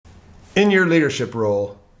In your leadership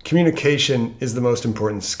role, communication is the most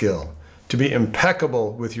important skill, to be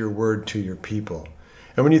impeccable with your word to your people.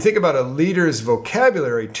 And when you think about a leader's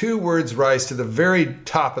vocabulary, 2 words rise to the very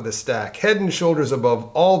top of the stack, head and shoulders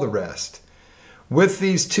above all the rest. With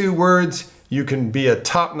these 2 words, you can be a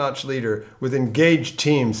top-notch leader with engaged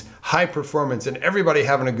teams, high performance, and everybody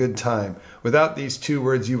having a good time. Without these 2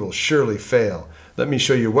 words, you will surely fail. Let me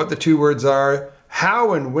show you what the 2 words are,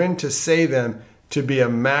 how and when to say them to be a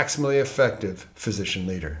maximally effective physician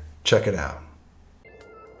leader. Check it out.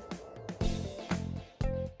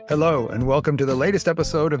 Hello, and welcome to the latest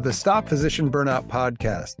episode of the Stop Physician Burnout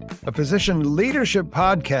Podcast, a physician leadership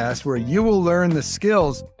podcast where you will learn the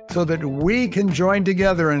skills so that we can join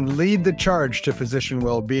together and lead the charge to physician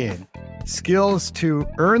well-being. Skills to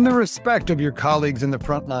earn the respect of your colleagues in the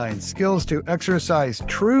front line, skills to exercise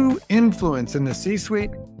true influence in the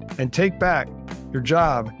C-suite, and take back your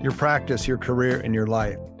job, your practice, your career, and your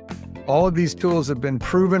life. All of these tools have been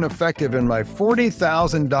proven effective in my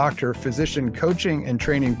 40,000 doctor physician coaching and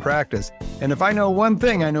training practice. And if I know one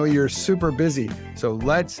thing, I know you're super busy. So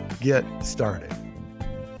let's get started.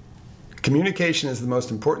 Communication is the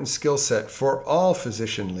most important skill set for all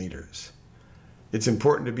physician leaders. It's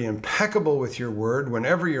important to be impeccable with your word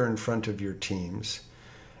whenever you're in front of your teams.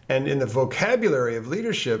 And in the vocabulary of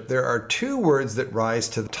leadership, there are 2 words that rise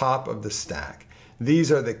to the top of the stack.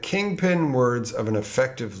 These are the kingpin words of an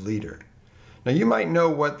effective leader. Now, you might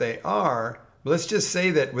know what they are, but let's just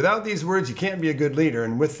say that without these words, you can't be a good leader.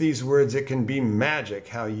 And with these words, it can be magic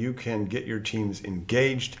how you can get your teams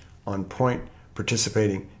engaged, on point,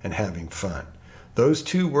 participating, and having fun. Those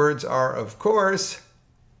 2 words are, of course,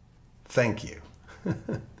 thank you.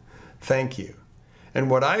 Thank you. And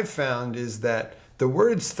what I've found is that the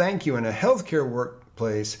words thank you in a healthcare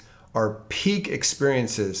workplace are peak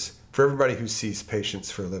experiences for everybody who sees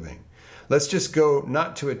patients for a living. Let's just go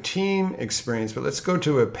not to a team experience, but let's go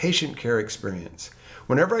to a patient care experience.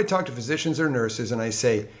 Whenever I talk to physicians or nurses and I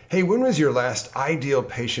say, hey, when was your last ideal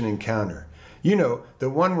patient encounter? You know, the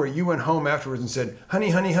one where you went home afterwards and said, honey,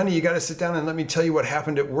 you got to sit down and let me tell you what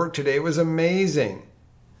happened at work today. It was amazing.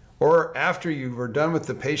 Or after you were done with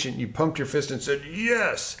the patient, you pumped your fist and said,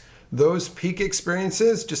 yes. Those peak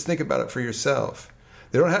experiences, just think about it for yourself.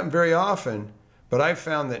 They don't happen very often, but I've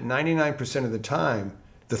found that 99% of the time,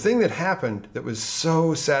 the thing that happened that was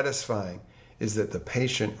so satisfying is that the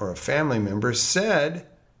patient or a family member said,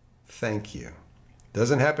 thank you.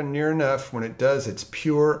 Doesn't happen near enough. When it does, it's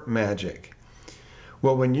pure magic.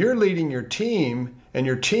 Well, when you're leading your team and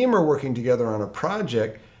your team are working together on a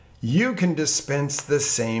project, you can dispense the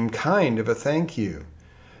same kind of a thank you.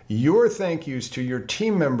 Your thank yous to your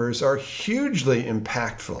team members are hugely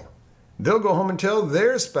impactful. They'll go home and tell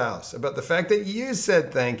their spouse about the fact that you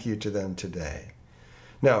said thank you to them today.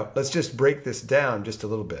 Now, let's just break this down just a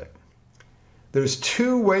little bit. There's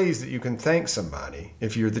 2 ways that you can thank somebody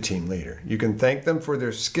if you're the team leader. You can thank them for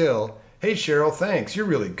their skill. Hey, Cheryl, thanks. You're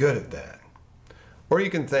really good at that. Or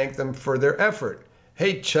you can thank them for their effort.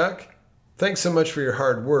 Hey, Chuck, thanks so much for your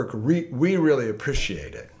hard work. We really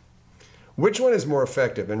appreciate it. Which one is more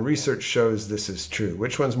effective? And research shows this is true.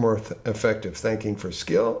 Which one's more effective, thanking for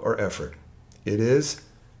skill or effort? It is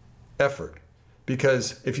effort.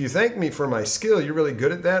 Because if you thank me for my skill, you're really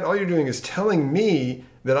good at that. All you're doing is telling me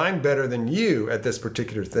that I'm better than you at this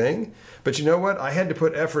particular thing. But you know what? I had to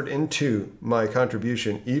put effort into my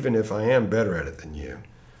contribution, even if I am better at it than you.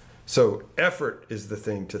 So effort is the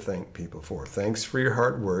thing to thank people for. Thanks for your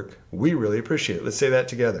hard work. We really appreciate it. Let's say that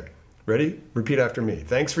together. Ready? Repeat after me.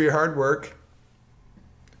 Thanks for your hard work.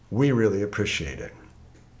 We really appreciate it.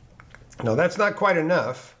 Now, that's not quite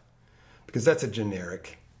enough because that's a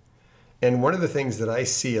generic. And one of the things that I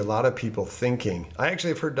see a lot of people thinking, I actually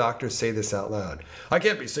have heard doctors say this out loud. I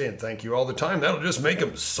can't be saying thank you all the time. That'll just make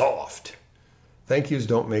them soft. Thank yous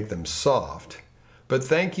don't make them soft, but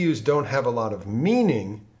thank yous don't have a lot of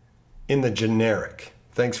meaning in the generic.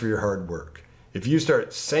 Thanks for your hard work. If you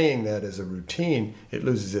start saying that as a routine, it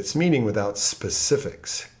loses its meaning without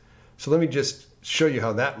specifics. So let me just show you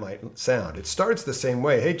how that might sound. It starts the same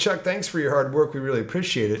way. Hey, Chuck, thanks for your hard work. We really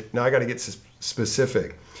appreciate it. Now I got to get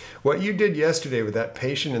specific. What you did yesterday with that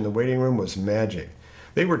patient in the waiting room was magic.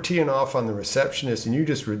 They were teeing off on the receptionist and you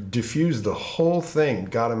just diffused the whole thing and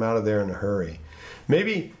got them out of there in a hurry.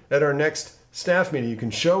 Maybe at our next staff meeting, you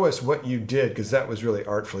can show us what you did because that was really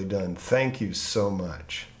artfully done. Thank you so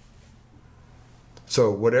much. So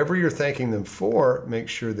whatever you're thanking them for, make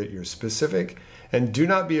sure that you're specific and do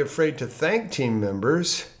not be afraid to thank team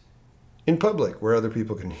members in public where other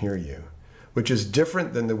people can hear you, which is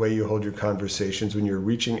different than the way you hold your conversations when you're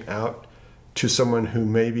reaching out to someone who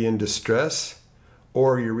may be in distress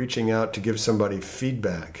or you're reaching out to give somebody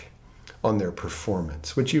feedback. on their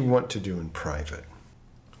performance, which you want to do in private.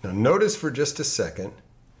 Now notice for just a second,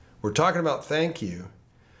 we're talking about thank you.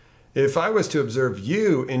 If I was to observe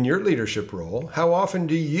you in your leadership role, how often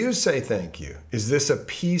do you say thank you? Is this a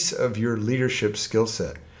piece of your leadership skill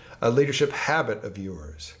set, a leadership habit of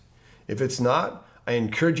yours? If it's not, I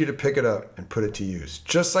encourage you to pick it up and put it to use.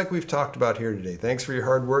 Just like we've talked about here today. Thanks for your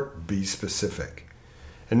hard work. Be specific.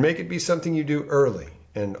 And make it be something you do early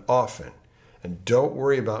and often. And don't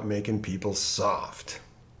worry about making people soft,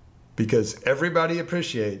 because everybody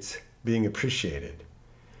appreciates being appreciated.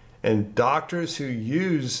 And doctors who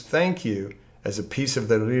use thank you as a piece of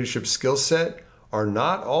their leadership skill set are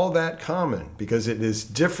not all that common, because it is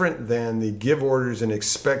different than the give orders and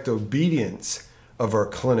expect obedience of our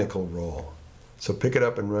clinical role. So pick it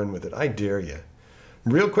up and run with it. I dare you.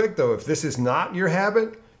 Real quick though, if this is not your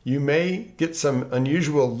habit, you may get some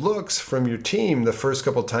unusual looks from your team the first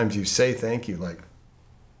couple times you say thank you, like,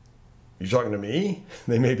 "You talking to me?"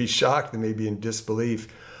 They may be shocked, they may be in disbelief.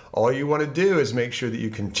 All you want to do is make sure that you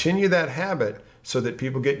continue that habit so that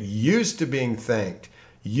people get used to being thanked,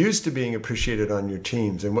 used to being appreciated on your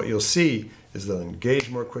teams. And what you'll see is they'll engage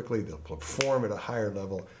more quickly, they'll perform at a higher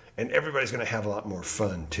level, and everybody's going to have a lot more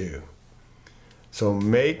fun too. So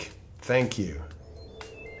make thank you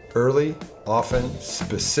early, often,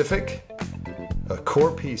 specific, a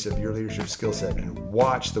core piece of your leadership skill set, and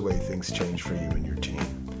watch the way things change for you and your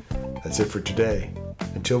team. That's it for today.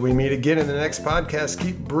 Until we meet again in the next podcast,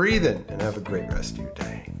 keep breathing and have a great rest of your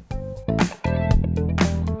day.